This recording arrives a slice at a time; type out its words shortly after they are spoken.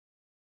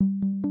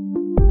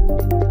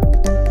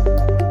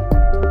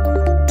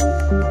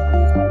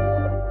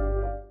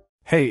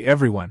Hey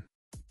everyone!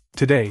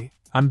 Today,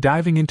 I'm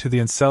diving into the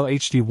ANCEL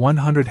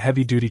HD100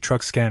 heavy-duty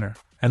truck scanner,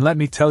 and let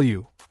me tell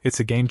you, it's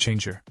a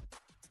game-changer.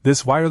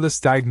 This wireless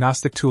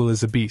diagnostic tool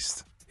is a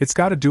beast. It's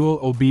got a dual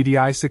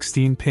OBD-I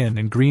 16-pin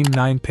and green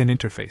 9-pin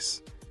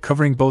interface,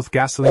 covering both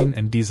gasoline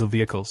and diesel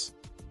vehicles.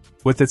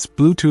 With its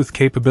Bluetooth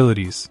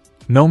capabilities,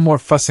 no more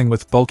fussing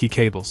with bulky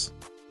cables.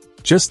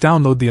 Just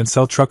download the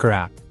ANCEL Trucker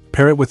app,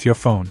 pair it with your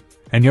phone,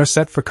 and you're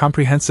set for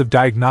comprehensive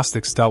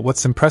diagnostics.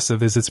 What's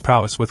impressive is its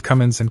prowess with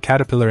Cummins and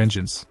Caterpillar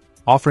engines,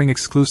 offering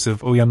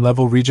exclusive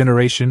OEM-level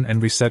regeneration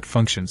and reset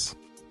functions.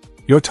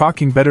 You're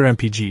talking better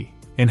MPG,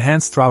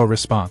 enhanced throttle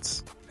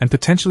response, and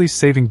potentially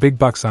saving big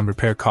bucks on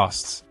repair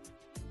costs.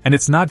 And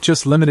it's not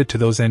just limited to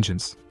those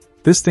engines.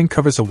 This thing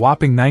covers a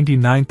whopping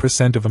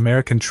 99% of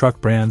American truck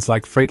brands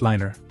like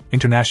Freightliner,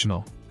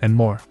 International, and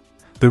more.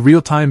 The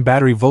real-time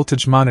battery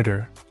voltage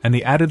monitor and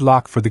the added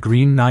lock for the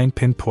green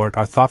 9-pin port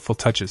are thoughtful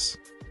touches.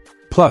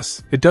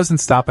 Plus, it doesn't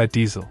stop at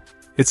diesel.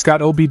 It's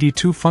got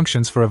OBD2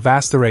 functions for a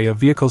vast array of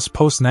vehicles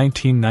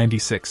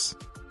post-1996.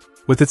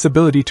 With its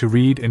ability to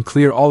read and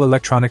clear all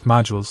electronic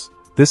modules,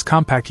 this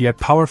compact yet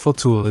powerful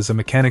tool is a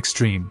mechanic's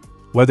dream,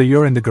 whether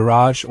you're in the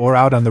garage or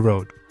out on the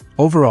road.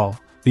 Overall,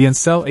 the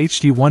ANCEL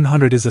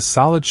HD100 is a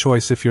solid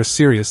choice if you're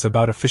serious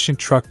about efficient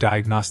truck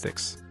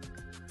diagnostics.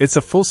 It's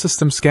a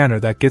full-system scanner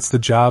that gets the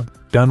job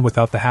done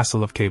without the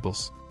hassle of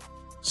cables.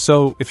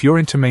 So, if you're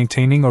into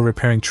maintaining or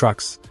repairing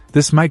trucks,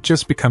 this might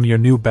just become your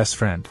new best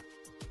friend.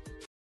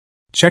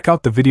 Check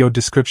out the video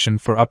description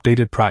for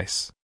updated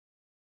price.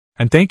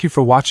 And thank you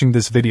for watching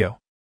this video.